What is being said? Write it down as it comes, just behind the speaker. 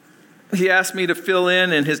he asked me to fill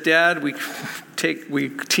in, and his dad, we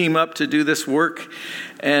team up to do this work,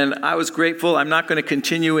 and I was grateful. I'm not going to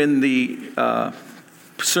continue in the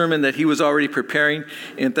sermon that he was already preparing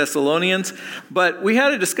in Thessalonians, but we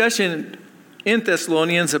had a discussion in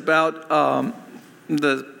Thessalonians about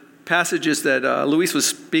the passages that Luis was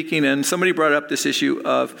speaking, and somebody brought up this issue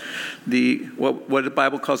of what the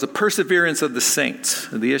Bible calls the perseverance of the saints,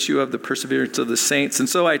 the issue of the perseverance of the saints. And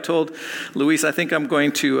so I told Luis, I think I'm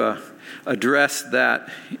going to address that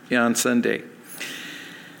on Sunday.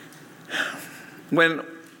 When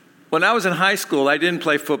I was in high school, I didn't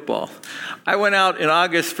play football. I went out in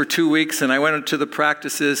August for 2 weeks, and I went to the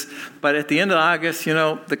practices. But at the end of August,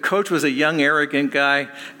 the coach was a young, arrogant guy,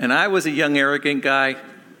 and I was a young, arrogant guy.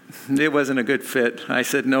 It wasn't a good fit. I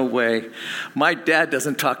said, no way. My dad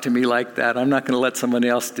doesn't talk to me like that. I'm not going to let someone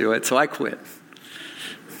else do it. So I quit.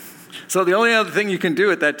 So the only other thing you can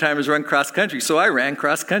do at that time is run cross country. So I ran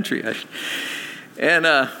cross country.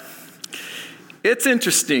 And it's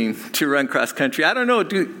interesting to run cross country. I don't know,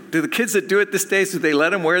 do the kids that do it these days, do they let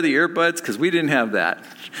them wear the earbuds? Because we didn't have that.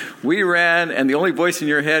 We ran, and the only voice in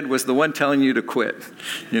your head was the one telling you to quit.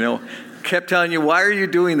 Kept telling you, why are you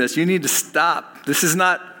doing this? You need to stop. This is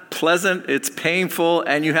not pleasant, it's painful,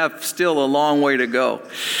 and you have still a long way to go.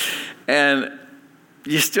 And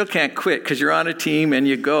you still can't quit because you're on a team and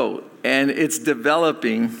you go. And it's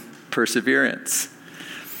developing perseverance.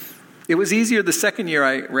 It was easier the second year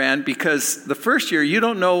I ran because the first year you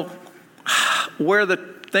don't know where the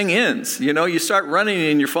thing ends. You start running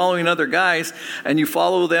and you're following other guys and you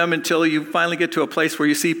follow them until you finally get to a place where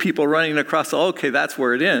you see people running across, okay, that's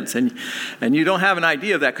where it ends. And you don't have an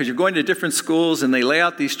idea of that because you're going to different schools and they lay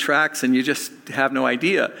out these tracks and you just have no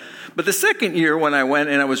idea. But the second year when I went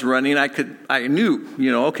and I was running, I knew,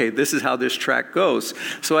 okay, this is how this track goes.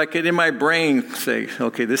 So I could in my brain say,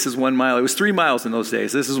 okay, this is 1 mile. It was 3 miles in those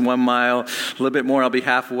days. This is 1 mile. A little bit more, I'll be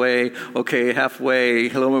halfway. Okay, halfway.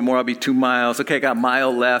 A little bit more, I'll be 2 miles. Okay, I got a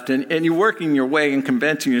mile left. And you're working your way and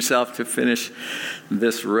convincing yourself to finish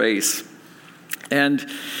this race. And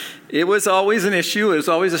it was always an issue. It was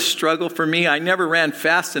always a struggle for me. I never ran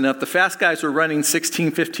fast enough. The fast guys were running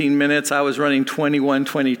 16, 15 minutes. I was running 21,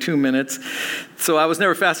 22 minutes. So I was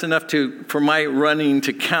never fast enough for my running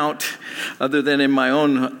to count other than in my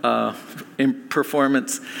own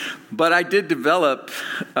performance. But I did develop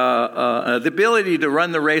the ability to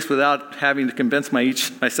run the race without having to convince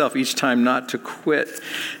myself each time not to quit.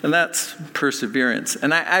 And that's perseverance.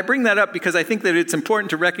 And I bring that up because I think that it's important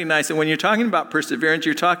to recognize that when you're talking about perseverance,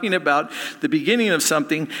 you're talking about the beginning of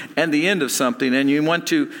something and the end of something. And you want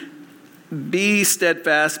to be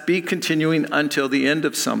steadfast, be continuing until the end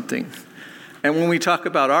of something. And when we talk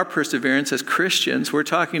about our perseverance as Christians, we're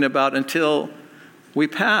talking about until we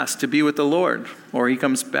pass to be with the Lord or he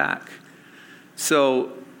comes back.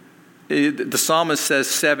 So the psalmist says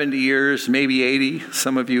 70 years, maybe 80.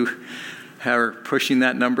 Some of you are pushing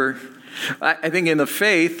that number. I think in the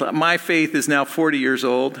faith, my faith is now 40 years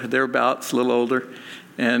old, thereabouts, a little older.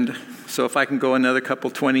 And so if I can go another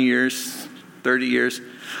couple, 20 years, 30 years.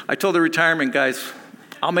 I told the retirement guys,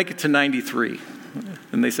 I'll make it to 93.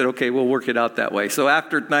 And they said, okay, we'll work it out that way. So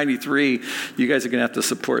after 93, you guys are going to have to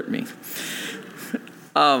support me.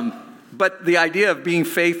 But the idea of being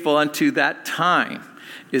faithful unto that time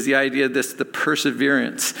is the idea of the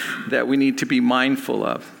perseverance that we need to be mindful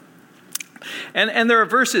of. And there are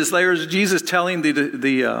verses, there's Jesus telling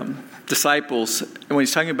the disciples, when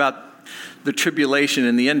he's talking about the tribulation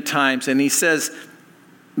and the end times, and he says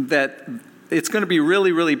that it's going to be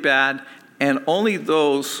really, really bad, and only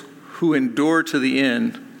those who endure to the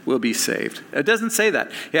end will be saved. It doesn't say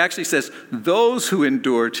that. He actually says, those who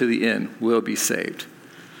endure to the end will be saved.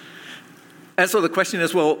 And so the question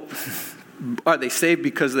is, well, are they saved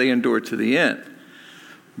because they endure to the end?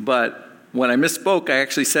 But when I misspoke, I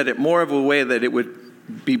actually said it more of a way that it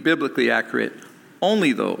would be biblically accurate.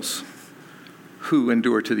 Only those who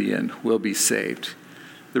endure to the end will be saved.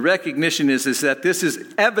 The recognition is that this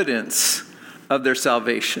is evidence of their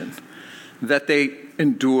salvation, that they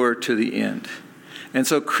endure to the end. And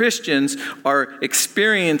so Christians are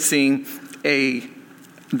experiencing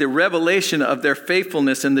the revelation of their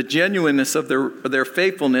faithfulness and the genuineness of their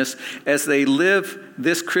faithfulness as they live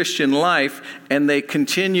this Christian life and they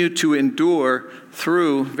continue to endure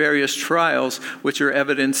through various trials, which are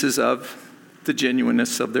evidences of the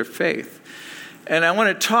genuineness of their faith. And I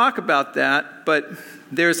want to talk about that, but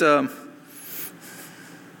there's a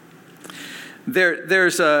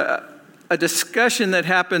discussion that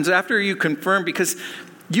happens after you confirm, because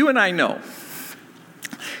you and I know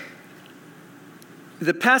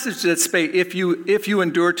the passage that say if you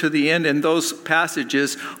endure to the end, and those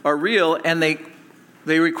passages are real, and they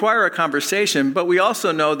They require a conversation, but we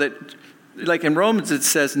also know that, like in Romans, it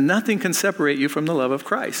says, nothing can separate you from the love of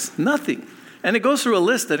Christ. Nothing. And it goes through a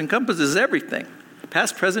list that encompasses everything.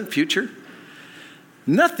 Past, present, future.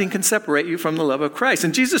 Nothing can separate you from the love of Christ.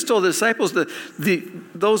 And Jesus told the disciples that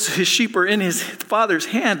those his sheep are in his Father's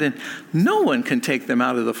hand, and no one can take them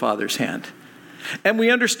out of the Father's hand. And we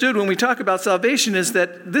understood when we talk about salvation is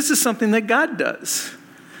that this is something that God does.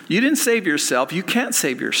 You didn't save yourself. You can't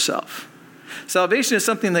save yourself. Salvation is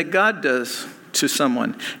something that God does to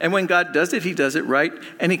someone. And when God does it, he does it right,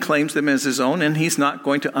 and he claims them as his own, and he's not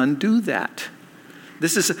going to undo that.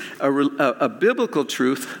 This is a biblical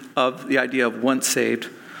truth of the idea of once saved,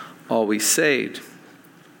 always saved.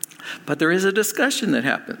 But there is a discussion that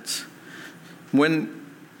happens when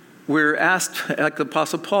we're asked, like the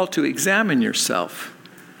Apostle Paul, to examine yourself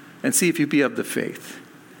and see if you be of the faith.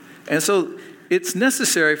 And so it's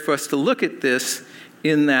necessary for us to look at this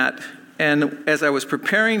in that. And as I was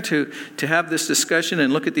preparing to have this discussion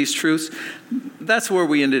and look at these truths, that's where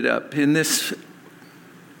we ended up. In this,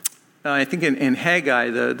 I think in Haggai,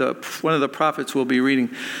 one of the prophets we'll be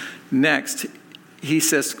reading next, he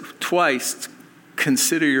says twice,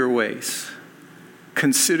 consider your ways.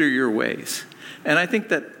 Consider your ways. And I think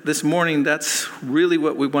that this morning, that's really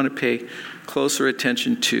what we want to pay closer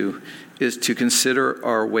attention to, is to consider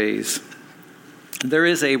our ways. There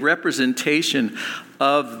is a representation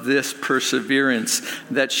of this perseverance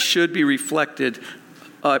that should be reflected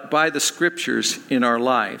by the scriptures in our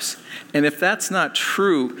lives. And if that's not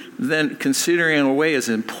true, then considering our way is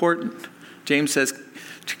important. James says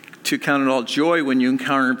to count it all joy when you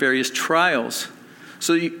encounter various trials.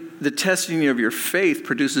 So the testing of your faith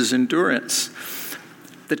produces endurance.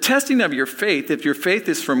 The testing of your faith, if your faith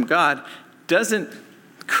is from God, doesn't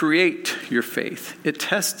create your faith. It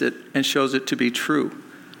tests it and shows it to be true.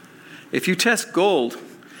 If you test gold,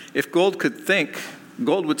 if gold could think,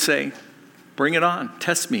 gold would say, bring it on,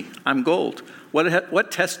 test me, I'm gold.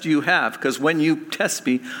 What test do you have? Because when you test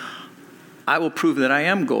me, I will prove that I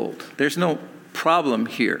am gold. There's no problem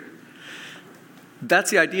here.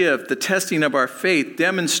 That's the idea of the testing of our faith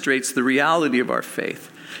demonstrates the reality of our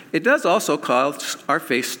faith. It does also cause our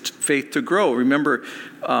faith to grow. Remember,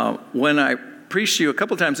 when I preached to you a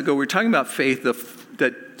couple times ago, we were talking about faith,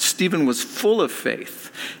 that Stephen was full of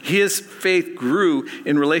faith. His faith grew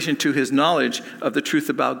in relation to his knowledge of the truth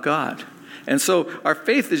about God. And so our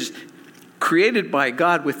faith is created by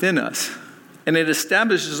God within us, and it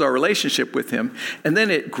establishes our relationship with him, and then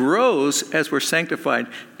it grows as we're sanctified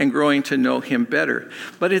and growing to know him better.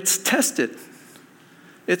 But it's tested.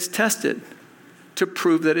 It's tested to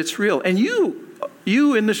prove that it's real. And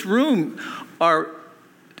you in this room are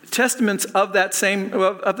testaments of that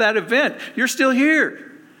event. You're still here.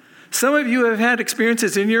 Some of you have had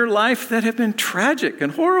experiences in your life that have been tragic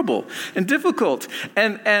and horrible and difficult.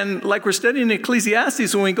 And like we're studying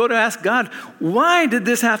Ecclesiastes, when we go to ask God, why did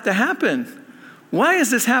this have to happen? Why is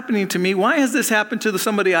this happening to me? Why has this happened to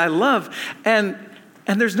somebody I love? And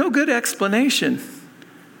there's no good explanation.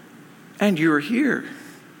 And you're here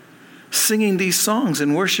singing these songs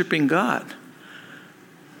and worshiping God.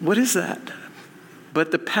 What is that?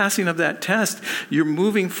 But the passing of that test, you're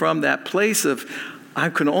moving from that place of, I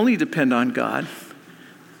can only depend on God.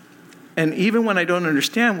 And even when I don't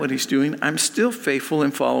understand what he's doing, I'm still faithful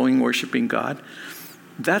in following, worshiping God.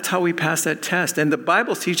 That's how we pass that test. And the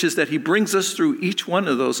Bible teaches that he brings us through each one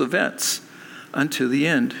of those events unto the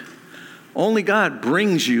end. Only God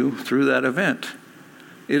brings you through that event.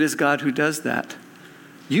 It is God who does that.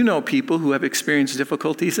 You know people who have experienced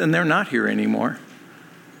difficulties and they're not here anymore.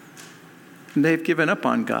 And they've given up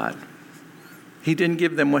on God. He didn't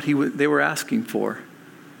give them what they were asking for.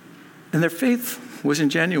 And their faith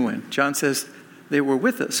wasn't genuine. John says they were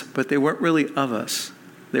with us, but they weren't really of us.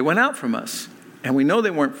 They went out from us. And we know they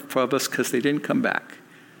weren't of us because they didn't come back.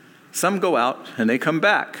 Some go out and they come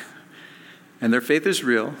back. And their faith is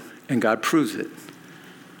real, and God proves it.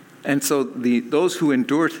 And so those who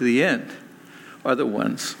endure to the end are the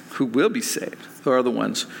ones who will be saved, or are the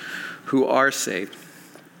ones who are saved.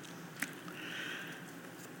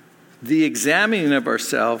 The examining of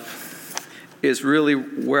ourselves is really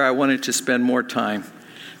where I wanted to spend more time,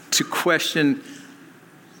 to question,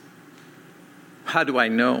 how do I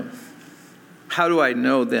know? How do I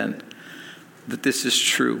know then that this is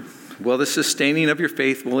true? Well, the sustaining of your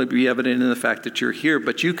faith will be evident in the fact that you're here,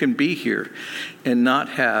 but you can be here and not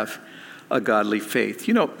have a godly faith.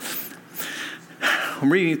 You know,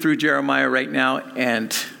 I'm reading through Jeremiah right now,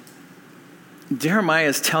 and Jeremiah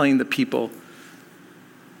is telling the people,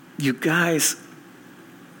 you guys,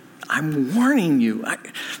 I'm warning you.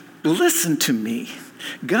 Listen to me.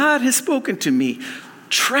 God has spoken to me.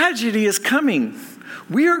 Tragedy is coming.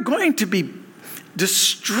 We are going to be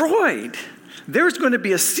destroyed. There's going to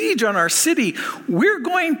be a siege on our city. We're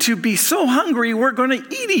going to be so hungry, we're going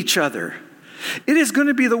to eat each other. It is going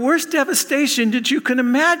to be the worst devastation that you can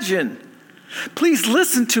imagine. Please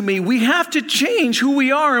listen to me. We have to change who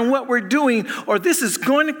we are and what we're doing, or this is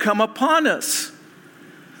going to come upon us.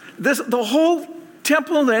 The whole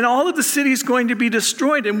temple and all of the city is going to be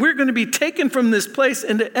destroyed, and we're going to be taken from this place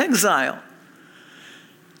into exile.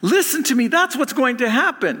 Listen to me. That's what's going to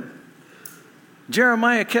happen.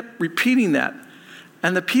 Jeremiah kept repeating that.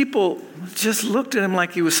 And the people just looked at him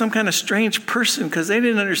like he was some kind of strange person because they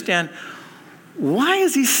didn't understand, why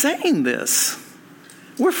is he saying this?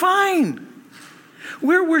 We're fine.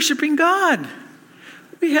 We're worshiping God.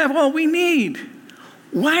 We have all we need.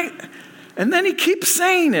 Why? And then he keeps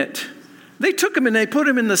saying it. They took him and they put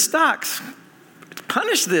him in the stocks.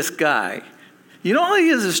 Punish this guy. You know, all he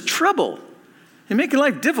is trouble. And making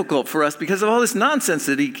life difficult for us because of all this nonsense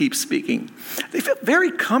that he keeps speaking. They felt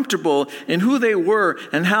very comfortable in who they were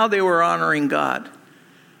and how they were honoring God.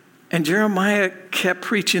 And Jeremiah kept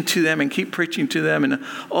preaching to them and keep preaching to them. And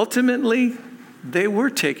ultimately, they were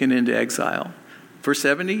taken into exile for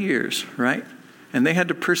 70 years, right? And they had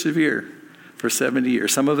to persevere for 70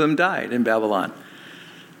 years. Some of them died in Babylon.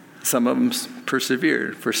 Some of them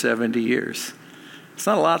persevered for 70 years. It's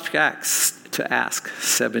not a lot to ask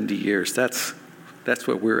 70 years. That's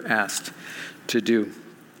what we're asked to do.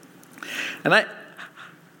 And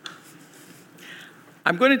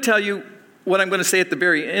I'm going to tell you what I'm going to say at the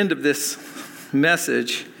very end of this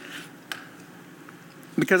message,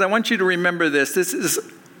 because I want you to remember this. This is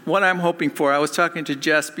what I'm hoping for. I was talking to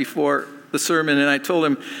Jess before the sermon, and I told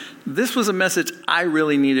him this was a message I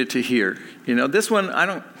really needed to hear. You know, this one,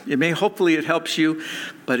 hopefully it helps you,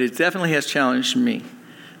 but it definitely has challenged me.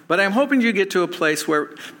 But I'm hoping you get to a place where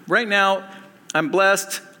right now, I'm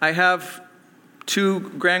blessed. I have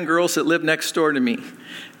 2 grandgirls that live next door to me.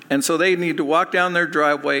 And so they need to walk down their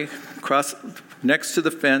driveway, cross next to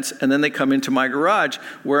the fence, and then they come into my garage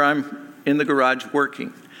where I'm in the garage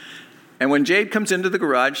working. And when Jade comes into the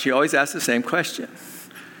garage, she always asks the same question.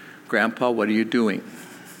 Grandpa, what are you doing?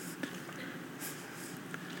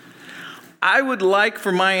 I would like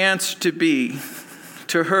for my answer to be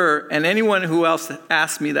to her and anyone who else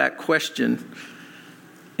asks me that question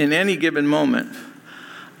in any given moment,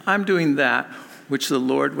 I'm doing that which the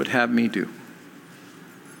Lord would have me do.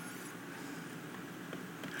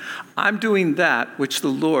 I'm doing that which the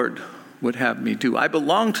Lord would have me do. I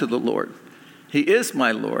belong to the Lord. He is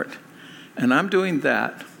my Lord. And I'm doing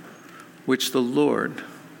that which the Lord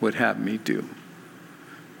would have me do.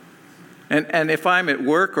 And if I'm at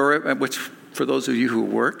work, or which for those of you who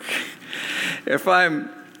work, if I'm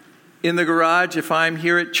in the garage, if I'm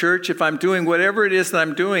here at church, if I'm doing whatever it is that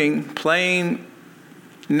I'm doing, playing,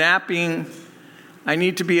 napping, I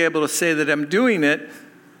need to be able to say that I'm doing it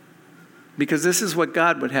because this is what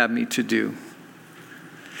God would have me to do.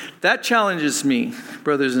 That challenges me,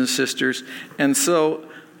 brothers and sisters. And so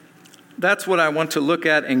that's what I want to look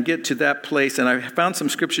at and get to that place. And I found some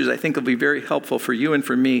scriptures I think will be very helpful for you and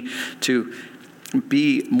for me to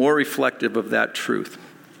be more reflective of that truth.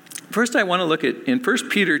 First, I want to look at, in 1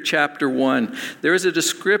 Peter chapter 1, there is a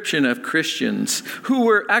description of Christians who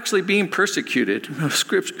were actually being persecuted,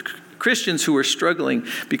 Christians who were struggling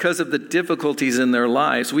because of the difficulties in their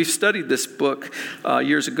lives. We've studied this book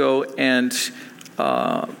years ago, and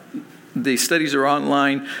the studies are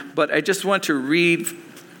online, but I just want to read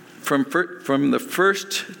from the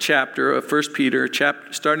first chapter of 1 Peter,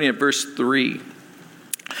 starting at verse 3.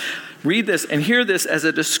 Read this and hear this as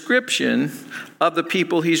a description of the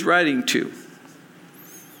people he's writing to.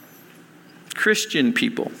 Christian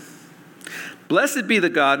people. Blessed be the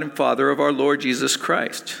God and Father of our Lord Jesus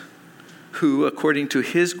Christ, who, according to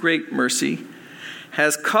his great mercy,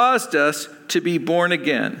 has caused us to be born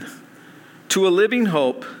again to a living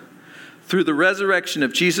hope through the resurrection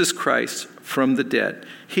of Jesus Christ from the dead.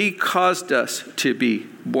 He caused us to be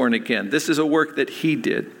born again. This is a work that he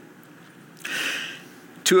did.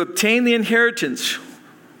 To obtain the inheritance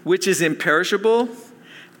which is imperishable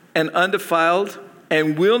and undefiled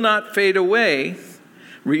and will not fade away,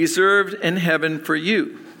 reserved in heaven for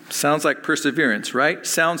you. Sounds like perseverance, right?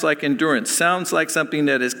 Sounds like endurance. Sounds like something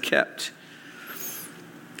that is kept.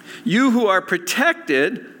 You who are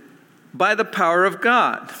protected by the power of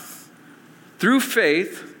God through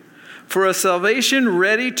faith for a salvation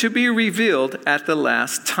ready to be revealed at the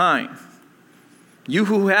last time. You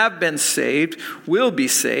who have been saved will be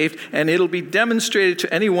saved, and it'll be demonstrated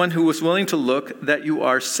to anyone who is willing to look that you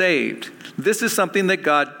are saved. This is something that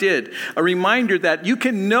God did. A reminder that you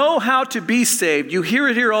can know how to be saved. You hear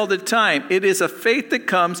it here all the time. It is a faith that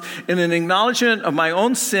comes in an acknowledgement of my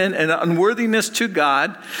own sin and unworthiness to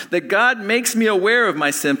God, that God makes me aware of my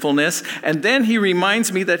sinfulness, and then he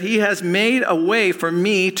reminds me that he has made a way for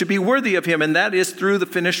me to be worthy of him, and that is through the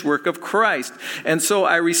finished work of Christ. And so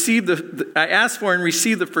I ask for and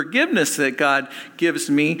receive the forgiveness that God gives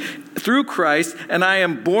me through Christ, and I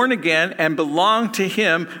am born again and belong to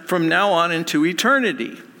him from now on into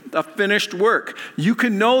eternity. A finished work. You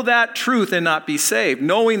can know that truth and not be saved.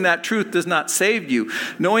 Knowing that truth does not save you.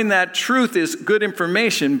 Knowing that truth is good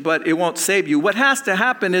information, but it won't save you. What has to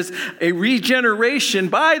happen is a regeneration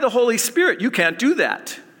by the Holy Spirit. You can't do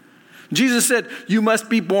that. Jesus said, you must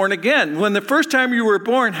be born again. When the first time you were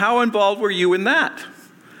born, how involved were you in that?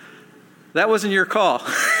 That wasn't your call.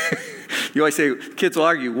 You always say, kids will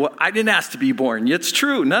argue, well, I didn't ask to be born. It's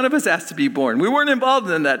true. None of us asked to be born. We weren't involved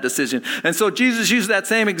in that decision. And so Jesus used that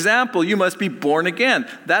same example. You must be born again.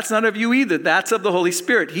 That's not of you either. That's of the Holy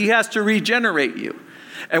Spirit. He has to regenerate you.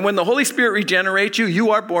 And when the Holy Spirit regenerates you,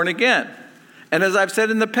 you are born again. And as I've said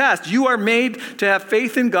in the past, you are made to have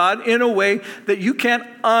faith in God in a way that you can't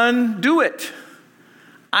undo it.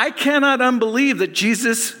 I cannot unbelieve that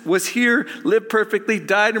Jesus was here, lived perfectly,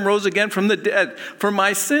 died and rose again from the dead for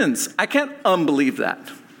my sins. I can't unbelieve that.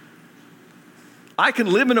 I can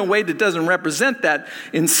live in a way that doesn't represent that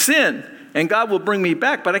in sin, and God will bring me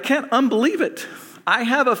back, but I can't unbelieve it. I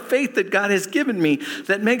have a faith that God has given me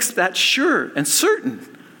that makes that sure and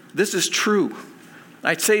certain. This is true.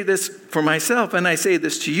 I say this for myself, and I say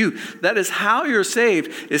this to you. That is how you're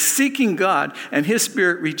saved, is seeking God, and his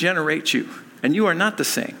Spirit regenerates you. And you are not the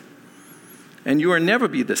same. And you will never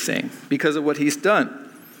be the same because of what he's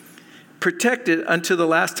done. Protected unto the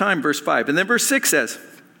last time, verse 5. And then verse 6 says,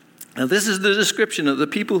 now this is the description of the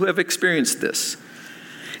people who have experienced this.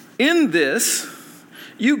 In this,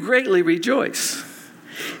 you greatly rejoice.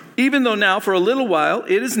 Even though now for a little while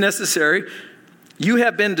it is necessary, you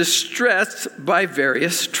have been distressed by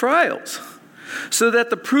various trials, so that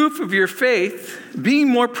the proof of your faith, being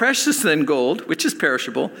more precious than gold, which is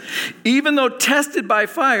perishable, even though tested by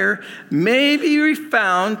fire, may be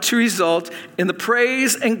found to result in the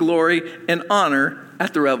praise and glory and honor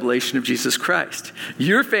at the revelation of Jesus Christ.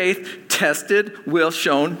 Your faith, tested, will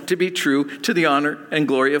shown to be true to the honor and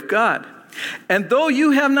glory of God. And though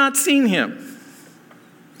you have not seen him,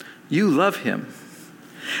 you love him.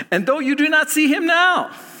 And though you do not see him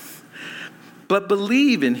now, but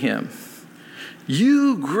believe in him,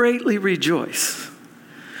 you greatly rejoice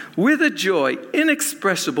with a joy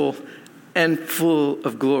inexpressible and full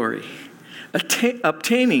of glory,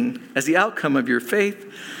 obtaining as the outcome of your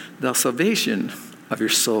faith the salvation of your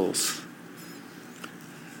souls.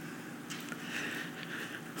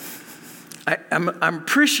 I'm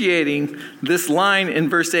appreciating this line in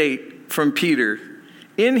verse 8 from Peter.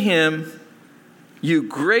 In him you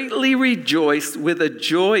greatly rejoice with a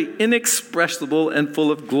joy inexpressible and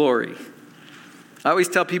full of glory. I always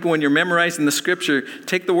tell people when you're memorizing the scripture,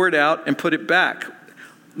 take the word out and put it back.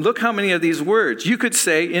 Look how many of these words. You could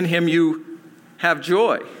say, in him you have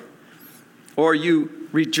joy, or you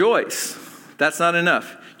rejoice. That's not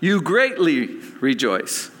enough. You greatly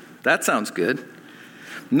rejoice. That sounds good.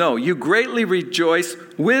 No, you greatly rejoice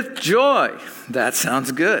with joy. That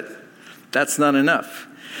sounds good. That's not enough.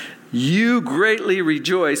 You greatly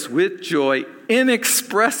rejoice with joy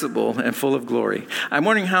inexpressible and full of glory. I'm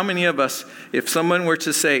wondering how many of us, if someone were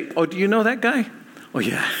to say, oh, do you know that guy? Oh,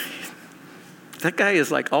 yeah. That guy is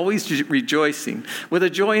like always rejoicing with a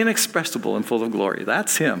joy inexpressible and full of glory.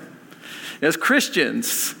 That's him. As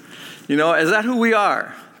Christians, is that who we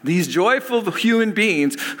are? These joyful human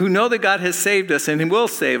beings who know that God has saved us and he will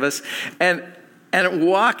save us and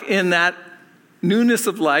walk in that newness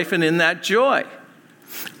of life and in that joy.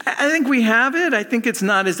 I think we have it. I think it's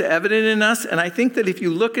not as evident in us. And I think that if you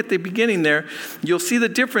look at the beginning there, you'll see the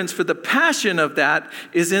difference. For the passion of that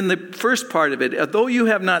is in the first part of it. Although you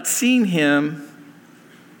have not seen him,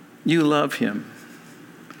 you love him.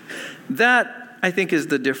 That, I think, is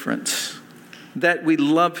the difference. That we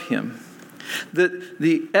love him.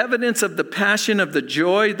 The evidence of the passion of the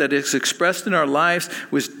joy that is expressed in our lives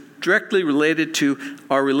was directly related to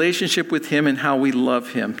our relationship with him and how we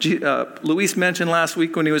love him. Luis mentioned last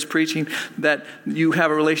week when he was preaching that you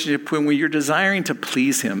have a relationship when you're desiring to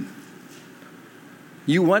please him.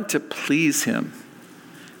 You want to please him.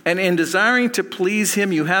 And in desiring to please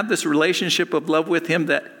him, you have this relationship of love with him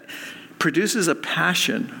that produces a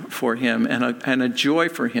passion for him and a joy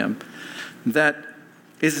for him that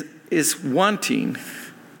is is wanting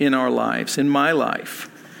in our lives, in my life,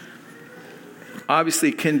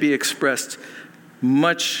 obviously can be expressed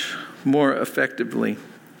much more effectively.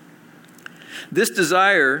 This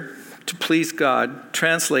desire to please God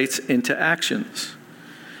translates into actions.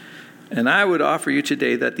 And I would offer you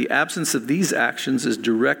today that the absence of these actions is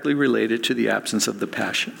directly related to the absence of the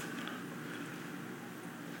passion.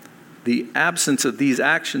 The absence of these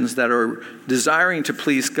actions that are desiring to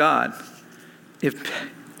please God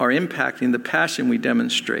are impacting the passion we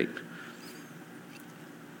demonstrate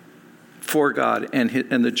for God and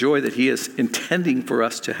the joy that he is intending for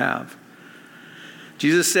us to have.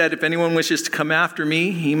 Jesus said, if anyone wishes to come after me,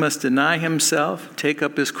 he must deny himself, take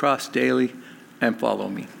up his cross daily, and follow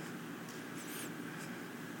me.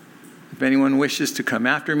 If anyone wishes to come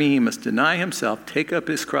after me, he must deny himself, take up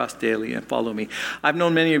his cross daily, and follow me. I've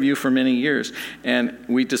known many of you for many years, and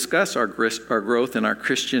we discuss our growth and our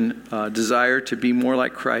Christian desire to be more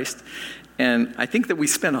like Christ. And I think that we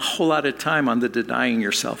spend a whole lot of time on the denying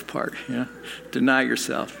yourself part. Yeah? Deny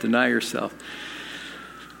yourself, deny yourself.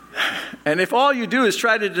 And if all you do is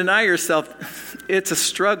try to deny yourself, it's a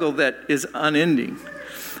struggle that is unending.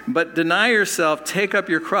 But deny yourself, take up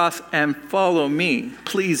your cross, and follow me,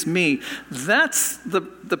 please me. That's the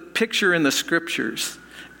picture in the scriptures.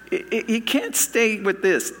 You can't stay with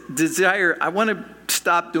this desire. I want to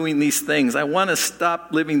stop doing these things. I want to stop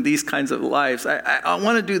living these kinds of lives. I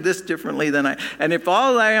want to do this differently and if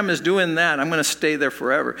all I am is doing that, I'm going to stay there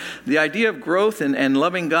forever. The idea of growth and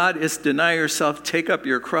loving God is deny yourself, take up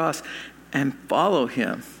your cross, and follow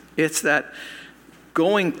him. It's that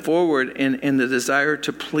going forward in the desire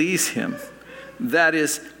to please him that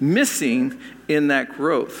is missing in that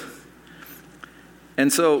growth.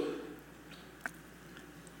 And so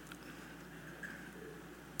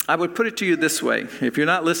I would put it to you this way. If you're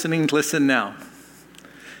not listening, listen now.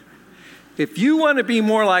 If you want to be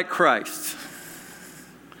more like Christ,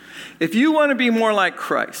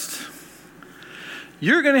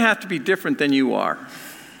 you're going to have to be different than you are.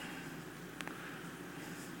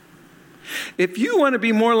 If you want to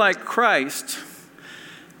be more like Christ,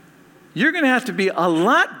 you're going to have to be a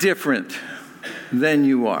lot different than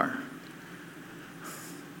you are.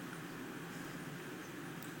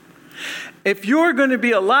 If you're going to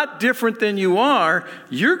be a lot different than you are,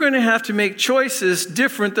 you're going to have to make choices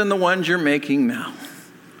different than the ones you're making now.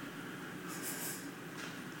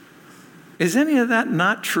 Is any of that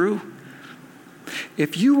not true?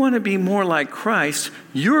 If you want to be more like Christ,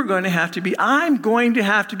 I'm going to have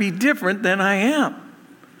to be different than I am.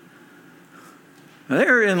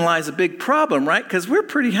 Therein lies a big problem, right? Because we're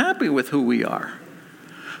pretty happy with who we are.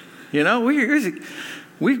 You know,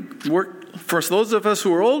 we work. For those of us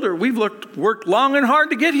who are older, we've worked long and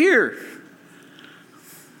hard to get here.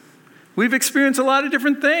 We've experienced a lot of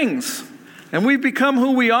different things. And we've become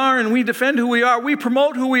who we are, and we defend who we are. We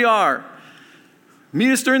promote who we are.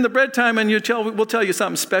 Meet us during the bread time, and we'll tell you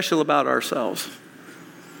something special about ourselves.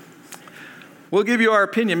 We'll give you our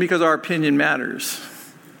opinion because our opinion matters.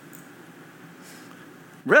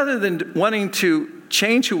 Rather than wanting to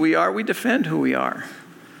change who we are, we defend who we are.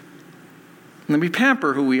 And we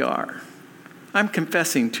pamper who we are. I'm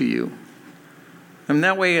confessing to you. I'm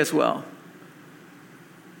that way as well.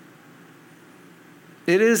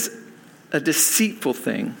 It is a deceitful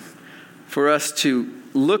thing for us to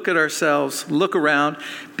look at ourselves, look around,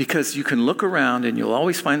 because you can look around and you'll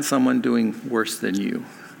always find someone doing worse than you.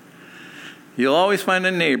 You'll always find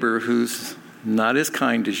a neighbor who's not as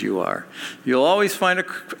kind as you are. You'll always find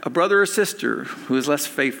a brother or sister who is less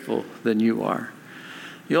faithful than you are.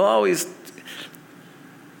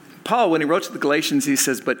 Paul, when he wrote to the Galatians, he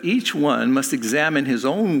says, but each one must examine his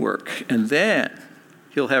own work, and then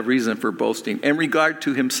he'll have reason for boasting in regard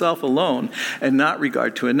to himself alone and not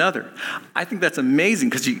regard to another. I think that's amazing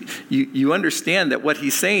because you understand that what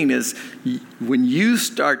he's saying is when you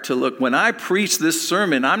start to look, when I preach this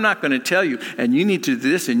sermon, I'm not going to tell you, and you need to do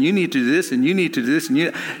this, and you need to do this, and you need to do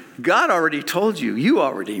this. God already told you. You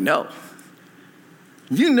already know.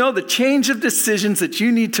 You know the change of decisions that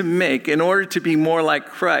you need to make in order to be more like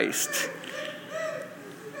Christ.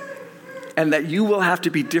 And that you will have to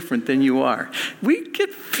be different than you are. We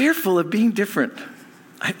get fearful of being different.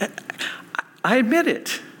 I admit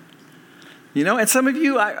it. You know, and some of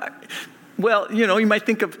you, you might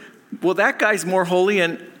think of, well, that guy's more holy,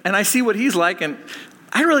 and I see what he's like, and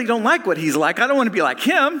I really don't like what he's like. I don't want to be like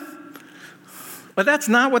him. But that's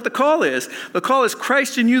not what the call is. The call is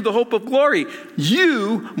Christ in you, the hope of glory.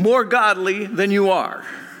 You more godly than you are.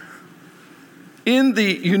 In the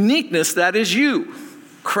uniqueness that is you.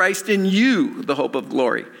 Christ in you, the hope of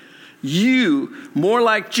glory. You more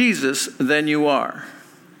like Jesus than you are.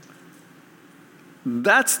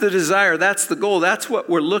 That's the desire. That's the goal. That's what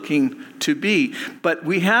we're looking to be. But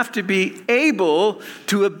we have to be able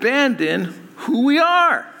to abandon who we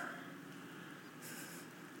are.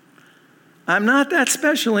 I'm not that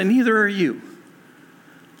special, and neither are you.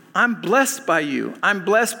 I'm blessed by you. I'm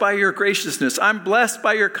blessed by your graciousness. I'm blessed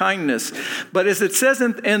by your kindness. But as it says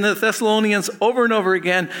in the Thessalonians over and over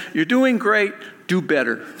again, you're doing great, do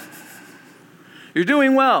better. You're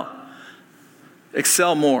doing well,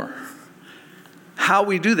 excel more. How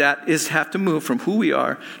we do that is have to move from who we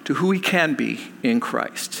are to who we can be in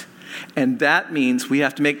Christ. And that means we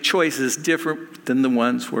have to make choices different than the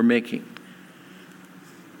ones we're making.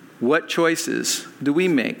 What choices do we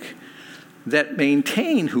make that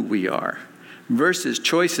maintain who we are versus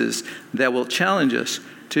choices that will challenge us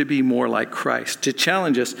to be more like Christ, to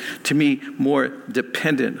challenge us to be more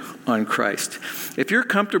dependent on Christ? If you're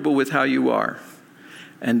comfortable with how you are,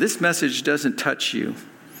 and this message doesn't touch you,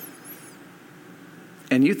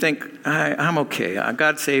 and you think, I'm okay,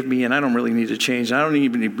 God saved me, and I don't really need to change, I don't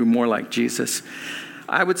even need to be more like Jesus,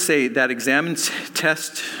 I would say that exam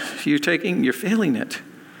test you're taking, you're failing it.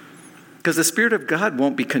 Because the Spirit of God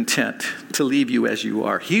won't be content to leave you as you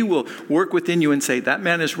are. He will work within you and say, that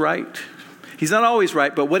man is right. He's not always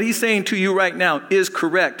right, but what he's saying to you right now is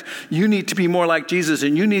correct. You need to be more like Jesus,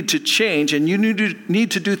 and you need to change, and you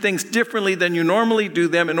need to do things differently than you normally do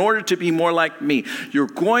them in order to be more like me. You're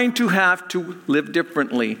going to have to live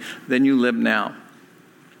differently than you live now.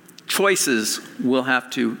 Choices will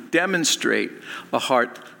have to demonstrate a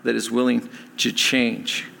heart that is willing to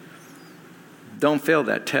change. Don't fail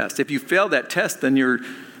that test. If you fail that test, then you're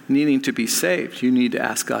needing to be saved. You need to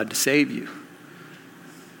ask God to save you.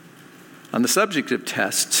 On the subject of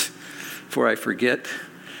tests, before I forget,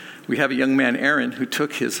 we have a young man, Aaron, who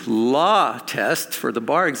took his law test for the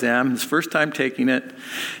bar exam, his first time taking it,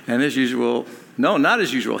 and as usual, no, not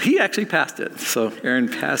as usual, he actually passed it. So Aaron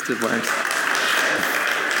passed it.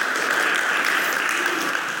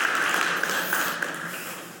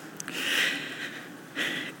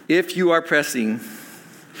 If you are pressing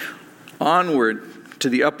onward to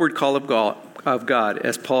the upward call of God,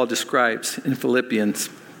 as Paul describes in Philippians,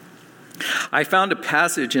 I found a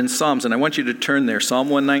passage in Psalms, and I want you to turn there, Psalm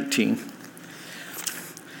 119.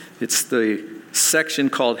 It's the section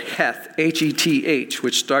called Heth, H-E-T-H,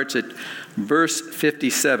 which starts at verse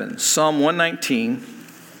 57. Psalm 119,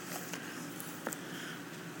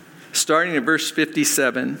 starting at verse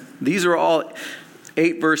 57. These are all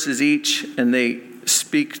 8 verses each, and they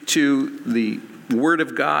speak to the Word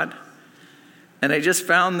of God. And I just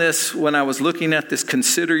found this when I was looking at this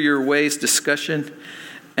Consider Your Ways discussion.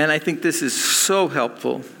 And I think this is so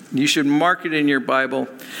helpful. You should mark it in your Bible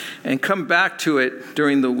and come back to it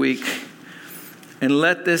during the week. And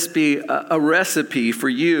let this be a recipe for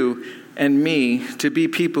you and me to be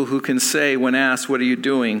people who can say when asked, what are you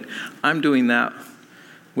doing? I'm doing that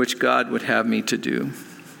which God would have me to do.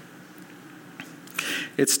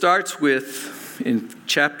 It starts with, in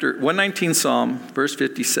chapter 119 Psalm, verse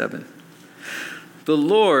 57. The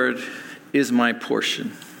Lord is my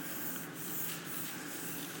portion.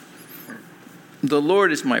 The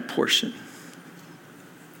Lord is my portion.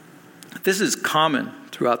 This is common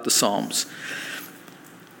throughout the Psalms.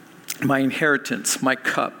 My inheritance, my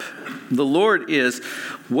cup. The Lord is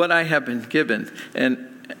what I have been given.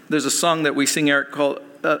 And there's a song that we sing, Eric, called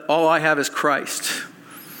All I Have is Christ.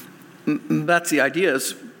 That's the idea,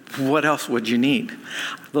 is what else would you need?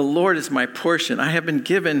 The Lord is my portion. I have been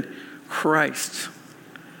given Christ.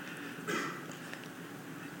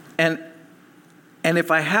 And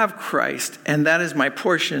if I have Christ, and that is my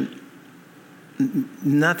portion,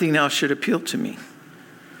 nothing else should appeal to me.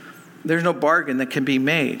 There's no bargain that can be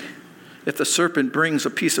made. If the serpent brings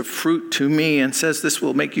a piece of fruit to me and says this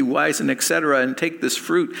will make you wise and etc., and take this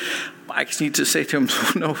fruit, I need to say to him,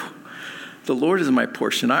 no, the Lord is my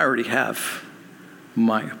portion. I already have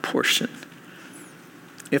my portion.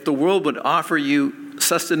 If the world would offer you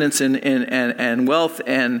sustenance and wealth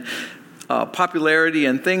and popularity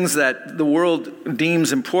and things that the world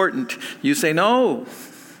deems important, you say, no,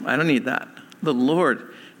 I don't need that. The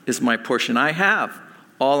Lord is my portion. I have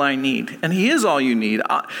all I need. And he is all you need.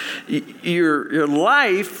 Your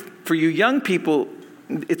life, for you young people,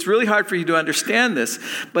 it's really hard for you to understand this,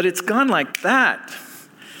 but it's gone like that.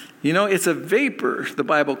 You know, it's a vapor, the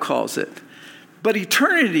Bible calls it. But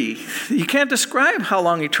eternity, you can't describe how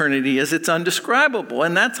long eternity is. It's undescribable.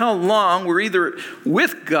 And that's how long we're either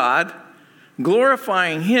with God,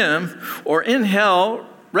 glorifying him, or in hell,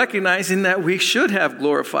 recognizing that we should have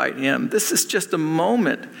glorified him. This is just a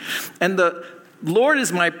moment. And the Lord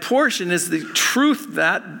is my portion is the truth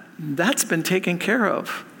that's been taken care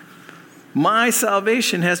of. My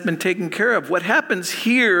salvation has been taken care of. What happens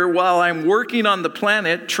here while I'm working on the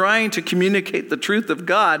planet trying to communicate the truth of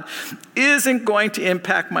God isn't going to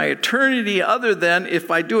impact my eternity, other than if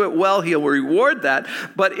I do it well, he'll reward that.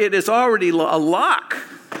 But it is already a lock.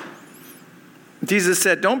 Jesus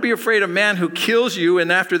said, don't be afraid of man who kills you,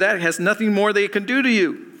 and after that has nothing more they can do to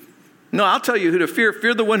you. No, I'll tell you who to fear.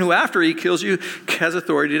 Fear the one who after he kills you has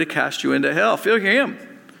authority to cast you into hell. Fear him.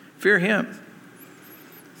 Fear him.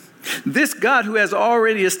 This God who has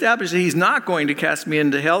already established that he's not going to cast me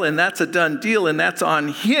into hell, and that's a done deal, and that's on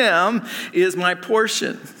him, is my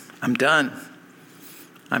portion. I'm done.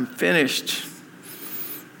 I'm finished.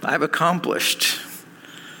 I've accomplished.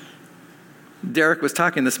 Derek was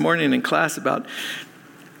talking this morning in class about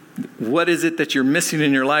what is it that you're missing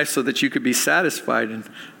in your life so that you could be satisfied. And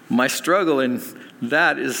my struggle in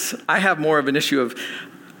that is I have more of an issue of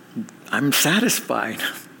I'm satisfied.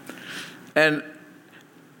 And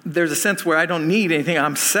there's a sense where I don't need anything.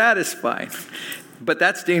 I'm satisfied. But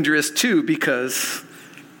that's dangerous too, because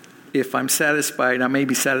if I'm satisfied, I may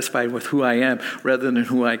be satisfied with who I am rather than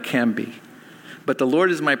who I can be. But the Lord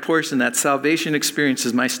is my portion. That salvation experience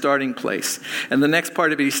is my starting place. And the next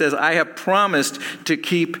part of it, he says, I have promised to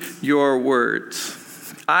keep your words.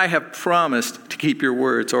 I have promised to keep your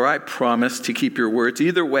words, or I promise to keep your words.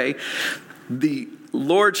 Either way, the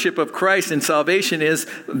lordship of Christ in salvation is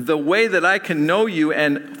the way that I can know you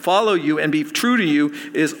and follow you and be true to you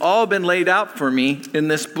is all been laid out for me in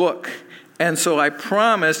this book. And so I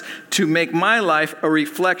promise to make my life a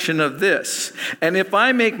reflection of this. And if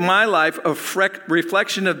I make my life a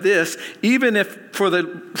reflection of this, even if for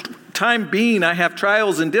the time being I have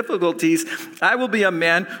trials and difficulties, I will be a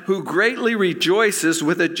man who greatly rejoices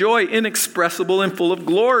with a joy inexpressible and full of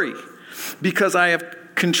glory, because I have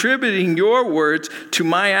contributing your words to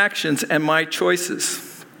my actions and my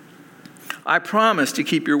choices. I promise to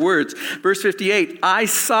keep your words. Verse 58, I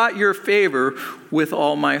sought your favor with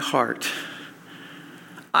all my heart.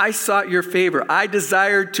 I sought your favor. I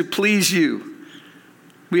desired to please you.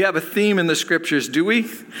 We have a theme in the scriptures, do we?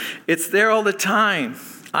 It's there all the time.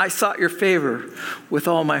 I sought your favor with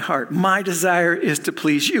all my heart. My desire is to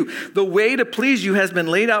please you. The way to please you has been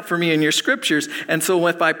laid out for me in your scriptures. And so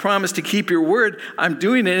if I promise to keep your word, I'm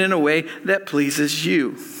doing it in a way that pleases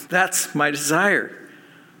you. That's my desire.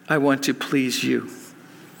 I want to please you.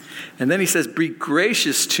 And then he says, be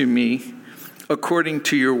gracious to me according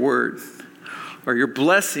to your word, or your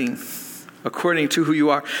blessing according to who you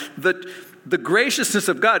are. The graciousness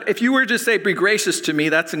of God, if you were to say, be gracious to me,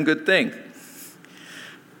 that's a good thing.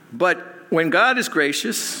 But when God is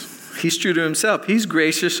gracious, he's true to himself. He's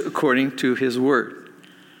gracious according to his word.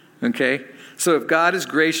 Okay? So if God is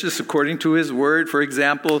gracious according to his word, for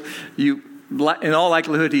example, in all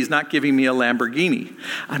likelihood, he's not giving me a Lamborghini.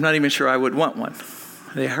 I'm not even sure I would want one.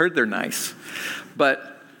 They heard they're nice.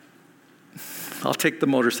 But I'll take the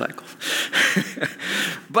motorcycle.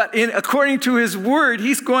 But according to his word,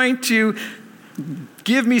 he's going to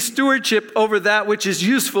give me stewardship over that which is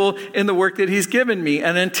useful in the work that he's given me.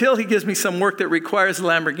 And until he gives me some work that requires a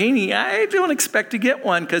Lamborghini, I don't expect to get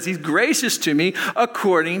one, because he's gracious to me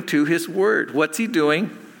according to his word. What's he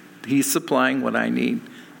doing? He's supplying what I need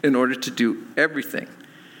in order to do everything,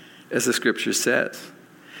 as the scripture says.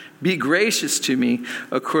 Be gracious to me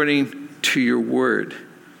according to your word.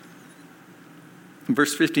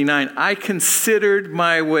 Verse 59, I considered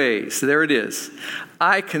my ways. There it is.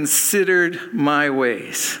 I considered my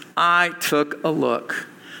ways. I took a look.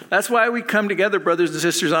 That's why we come together, brothers and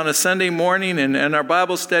sisters, on a Sunday morning and our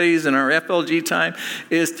Bible studies and our FLG time,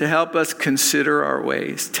 is to help us consider our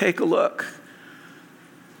ways. Take a look.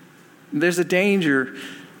 There's a danger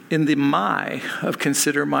in the my of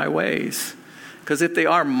consider my ways. Because if they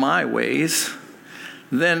are my ways,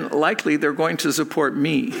 then likely they're going to support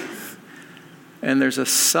me. And there's a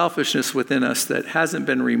selfishness within us that hasn't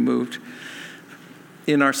been removed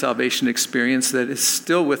in our salvation experience that is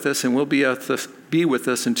still with us and will be with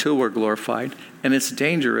us until we're glorified. And it's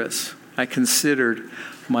dangerous. I considered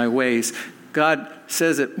my ways. God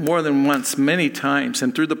says it more than once, many times,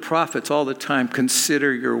 and through the prophets all the time,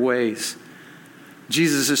 consider your ways.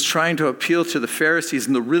 Jesus is trying to appeal to the Pharisees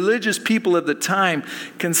and the religious people of the time.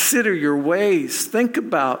 Consider your ways. Think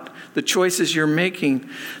about the choices you're making.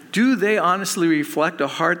 Do they honestly reflect a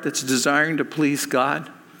heart that's desiring to please God?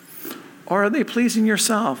 Or are they pleasing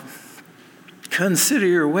yourself? Consider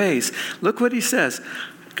your ways. Look what he says.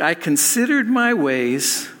 I considered my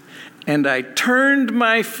ways, and I turned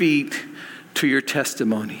my feet to your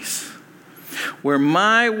testimonies. Where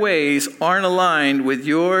my ways aren't aligned with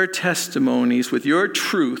your testimonies, with your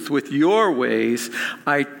truth, with your ways,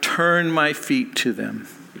 I turn my feet to them.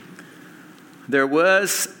 There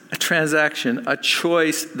was a transaction, a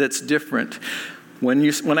choice that's different.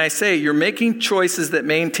 When I say you're making choices that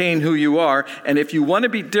maintain who you are, and if you want to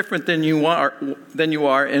be different than you are,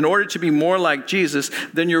 in order to be more like Jesus,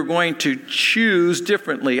 then you're going to choose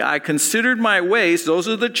differently. I considered my ways. Those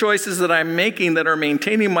are the choices that I'm making that are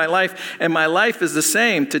maintaining my life, and my life is the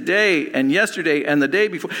same today and yesterday and the day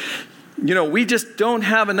before. We just don't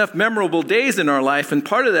have enough memorable days in our life, and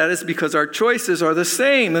part of that is because our choices are the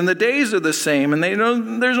same, and the days are the same, and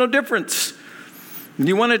there's no difference.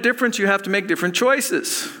 You want a difference, you have to make different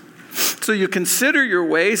choices. So you consider your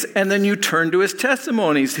ways, and then you turn to his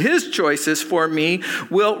testimonies. His choices for me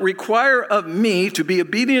will require of me to be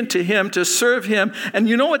obedient to him, to serve him. And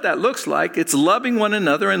you know what that looks like? It's loving one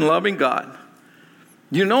another and loving God.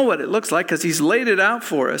 You know what it looks like because he's laid it out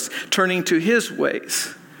for us, turning to his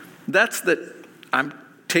ways. That's that I'm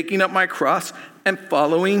taking up my cross and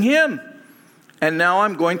following him. And now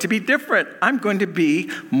I'm going to be different. I'm going to be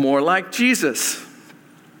more like Jesus.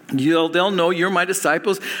 They'll know you're my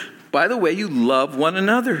disciples by the way you love one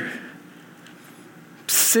another.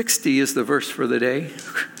 60 is the verse for the day.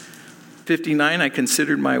 59, I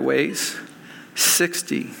considered my ways.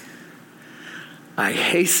 60, I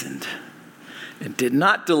hastened and did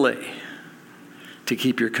not delay to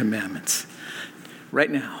keep your commandments.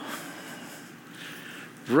 Right now,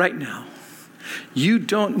 you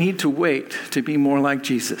don't need to wait to be more like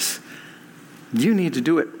Jesus. You need to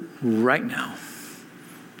do it right now.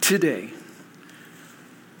 Today,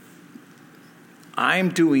 I'm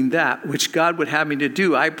doing that which God would have me to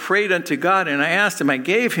do. I prayed unto God and I asked him. I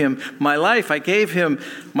gave him my life. I gave him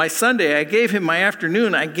my Sunday. I gave him my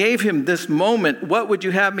afternoon. I gave him this moment. What would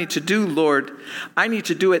you have me to do, Lord? I need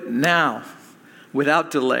to do it now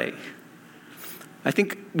without delay. I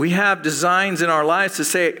think we have designs in our lives to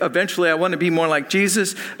say, eventually I want to be more like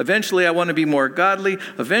Jesus. Eventually I want to be more godly.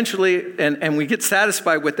 Eventually, and we get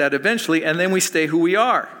satisfied with that eventually, and then we stay who we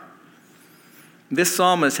are. This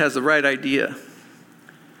psalmist has the right idea.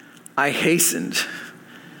 I hastened,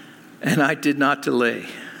 and I did not delay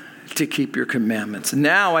to keep your commandments.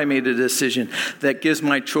 Now I made a decision that gives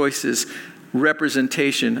my choices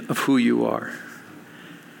representation of who you are.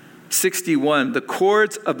 61, the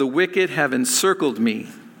cords of the wicked have encircled me.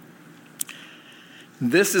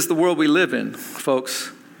 This is the world we live in,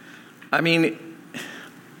 folks. I mean,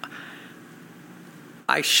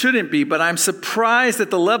 I shouldn't be, but I'm surprised at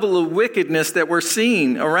the level of wickedness that we're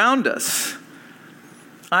seeing around us.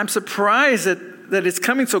 I'm surprised that it's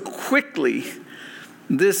coming so quickly.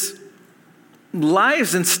 This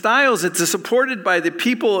lives and styles that's supported by the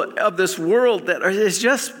people of this world that is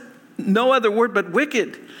just no other word but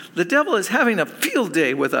wicked. The devil is having a field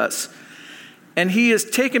day with us. And he has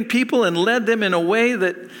taken people and led them in a way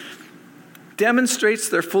that demonstrates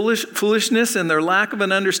their foolishness and their lack of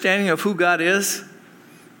an understanding of who God is.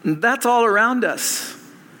 And that's all around us.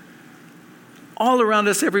 All around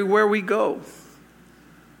us everywhere we go.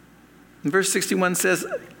 And verse 61 says,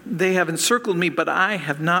 they have encircled me, but I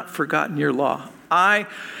have not forgotten your law. I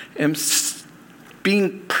am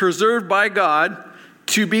being preserved by God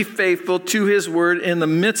to be faithful to his word in the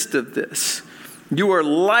midst of this. You are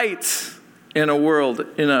lights in a world,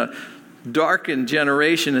 in a darkened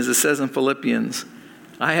generation, as it says in Philippians.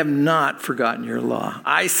 I have not forgotten your law.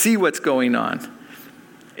 I see what's going on.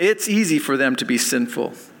 It's easy for them to be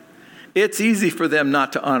sinful. It's easy for them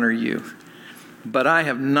not to honor you. But I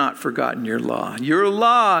have not forgotten your law. Your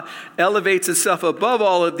law elevates itself above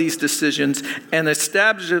all of these decisions and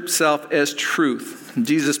establishes itself as truth.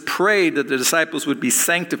 Jesus prayed that the disciples would be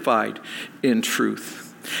sanctified in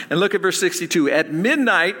truth. And look at verse 62. At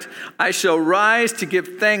midnight I shall rise to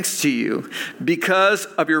give thanks to you because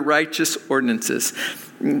of your righteous ordinances.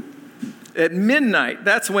 At midnight,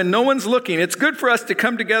 that's when no one's looking. It's good for us to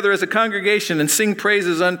come together as a congregation and sing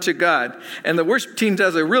praises unto God. And the worship team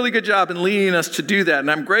does a really good job in leading us to do that. And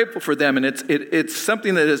I'm grateful for them. And it's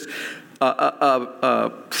something that is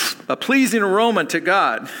a pleasing aroma to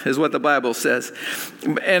God, is what the Bible says.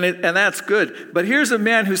 And that's good. But here's a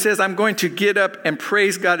man who says, I'm going to get up and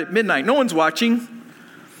praise God at midnight. No one's watching.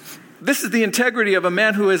 This is the integrity of a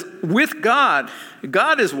man who is with God.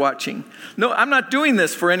 God is watching. No, I'm not doing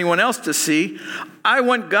this for anyone else to see. I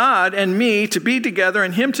want God and me to be together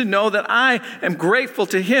and him to know that I am grateful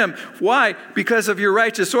to him. Why? Because of your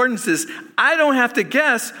righteous ordinances. I don't have to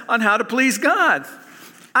guess on how to please God.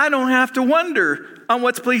 I don't have to wonder on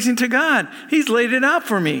what's pleasing to God. He's laid it out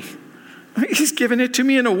for me. He's given it to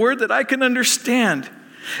me in a word that I can understand,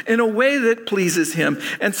 in a way that pleases him.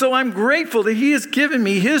 And so I'm grateful that he has given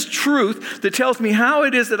me his truth that tells me how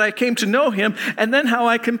it is that I came to know him and then how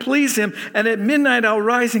I can please him. And at midnight I'll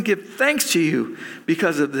rise and give thanks to you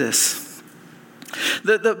because of this.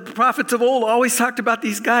 The prophets of old always talked about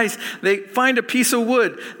these guys. They find a piece of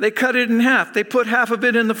wood, they cut it in half, they put half of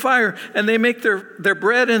it in the fire, and they make their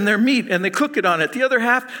bread and their meat, and they cook it on it. The other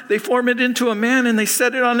half, they form it into a man, and they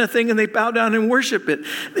set it on a thing, and they bow down and worship it.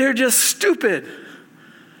 They're just stupid.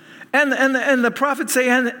 And the prophets say,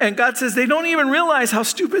 and God says, they don't even realize how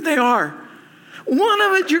stupid they are. One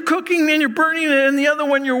of it you're cooking and you're burning it, and the other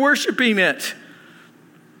one you're worshiping it.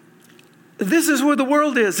 This is where the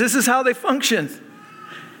world is. This is how they function.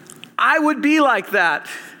 I would be like that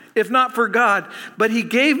if not for God. But he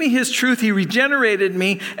gave me his truth. He regenerated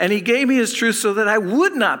me, and he gave me his truth so that I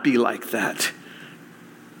would not be like that.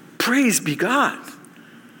 Praise be God.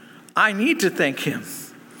 I need to thank him.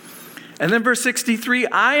 And then verse 63,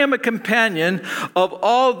 I am a companion of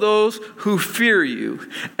all those who fear you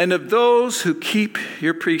and of those who keep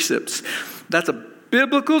your precepts. That's a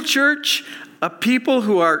biblical church, a people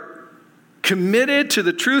who are committed to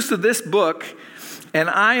the truths of this book, and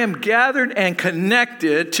I am gathered and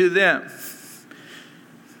connected to them.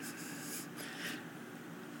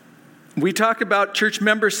 We talk about church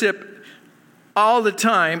membership all the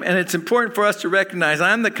time, and it's important for us to recognize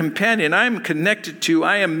I'm the companion, I am connected to,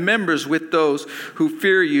 I am members with those who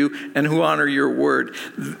fear you and who honor your word.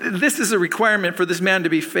 This is a requirement for this man to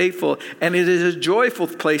be faithful, and it is a joyful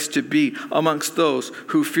place to be amongst those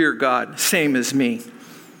who fear God, same as me.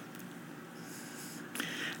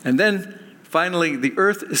 And then, finally, the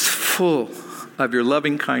earth is full of your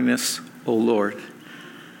loving kindness, O Lord.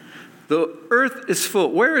 The earth is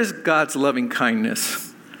full. Where is God's loving kindness?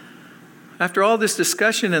 After all this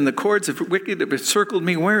discussion and the cords of wicked have encircled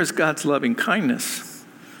me, where is God's loving kindness?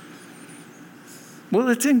 Well,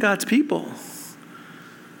 it's in God's people.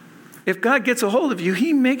 If God gets a hold of you,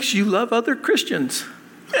 he makes you love other Christians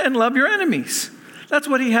and love your enemies. That's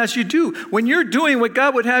what he has you do. When you're doing what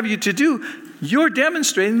God would have you to do, you're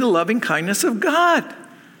demonstrating the loving kindness of God.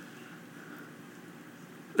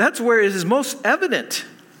 That's where it is most evident.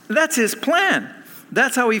 That's his plan.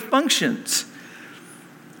 That's how he functions.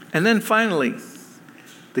 And then finally,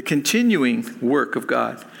 the continuing work of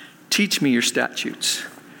God. Teach me your statutes.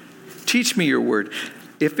 Teach me your word.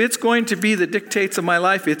 If it's going to be the dictates of my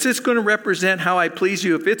life, if it's going to represent how I please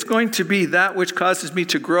you, if it's going to be that which causes me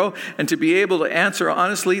to grow and to be able to answer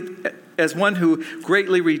honestly as one who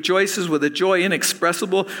greatly rejoices with a joy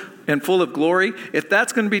inexpressible and full of glory, if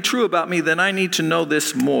that's going to be true about me, then I need to know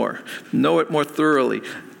this more, know it more thoroughly,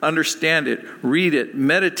 understand it, read it,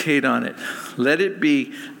 meditate on it. Let it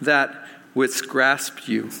be that which grasps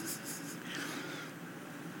you.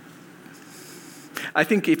 I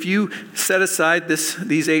think if you set aside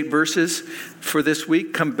these 8 verses for this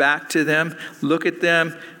week, come back to them, look at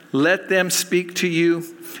them, let them speak to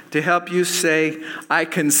you to help you say, I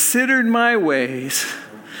considered my ways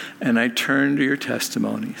and I turned to your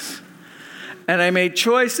testimonies. And I made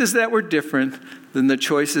choices that were different than the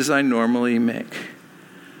choices I normally make.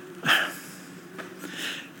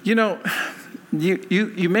 You know,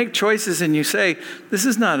 you make choices and you say, this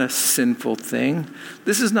is not a sinful thing.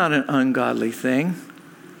 This is not an ungodly thing.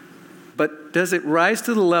 But does it rise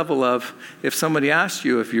to the level of, if somebody asks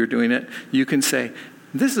you if you're doing it, you can say,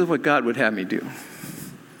 this is what God would have me do.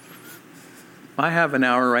 I have an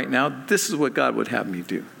hour right now. This is what God would have me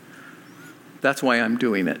do. That's why I'm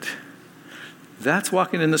doing it. That's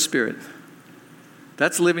walking in the Spirit.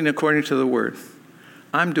 That's living according to the Word.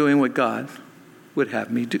 I'm doing what God would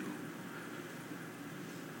have me do.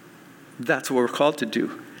 That's what we're called to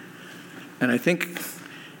do. And I think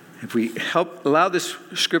if we allow this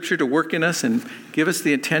scripture to work in us and give us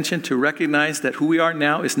the intention to recognize that who we are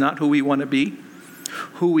now is not who we want to be,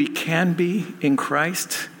 who we can be in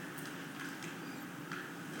Christ,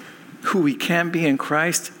 who we can be in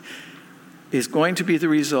Christ is going to be the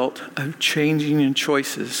result of changing in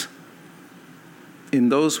choices in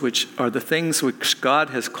those which are the things which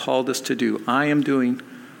God has called us to do. I am doing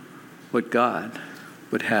what God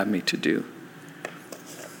would have me to do.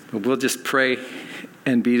 But we'll just pray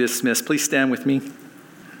and be dismissed. Please stand with me.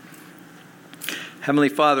 Heavenly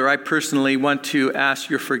Father, I personally want to ask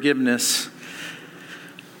your forgiveness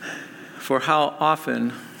for how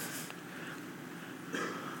often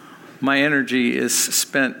my energy is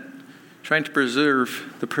spent trying to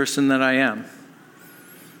preserve the person that I am,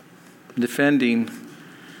 defending,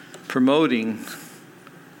 promoting,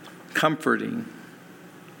 comforting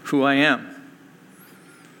who I am.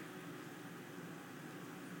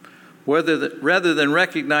 Rather than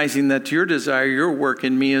recognizing that your desire, your work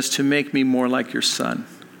in me is to make me more like your Son.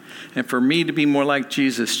 And for me to be more like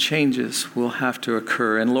Jesus, changes will have to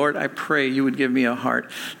occur. And Lord, I pray you would give me a heart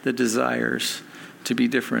that desires to be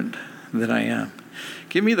different than I am.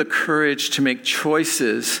 Give me the courage to make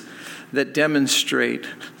choices that demonstrate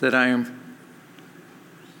that I am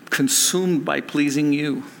consumed by pleasing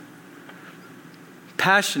you,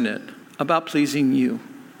 passionate about pleasing you.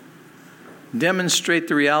 Demonstrate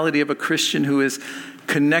the reality of a Christian who is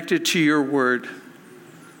connected to your word,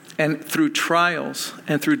 and through trials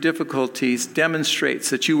and through difficulties demonstrates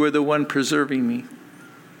that you are the one preserving me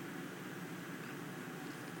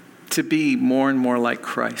to be more and more like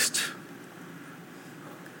Christ.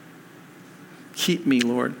 Keep me,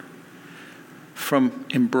 Lord, from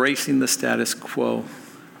embracing the status quo,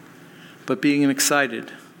 but being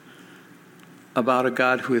excited about a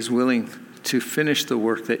God who is willing to finish the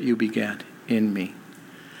work that you began in me.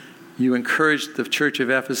 You encouraged the church of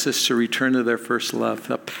Ephesus to return to their first love,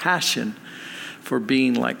 the passion for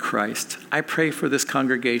being like Christ. I pray for this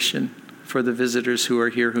congregation, for the visitors who are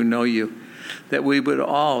here who know you, that we would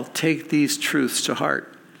all take these truths to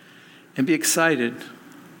heart and be excited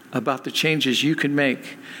about the changes you can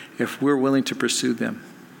make if we're willing to pursue them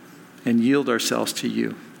and yield ourselves to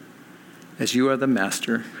you, as you are the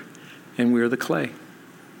master and we are the clay.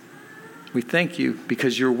 We thank you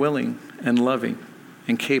because you're willing and loving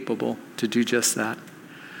and capable to do just that.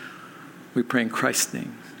 We pray in Christ's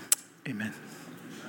name. Amen.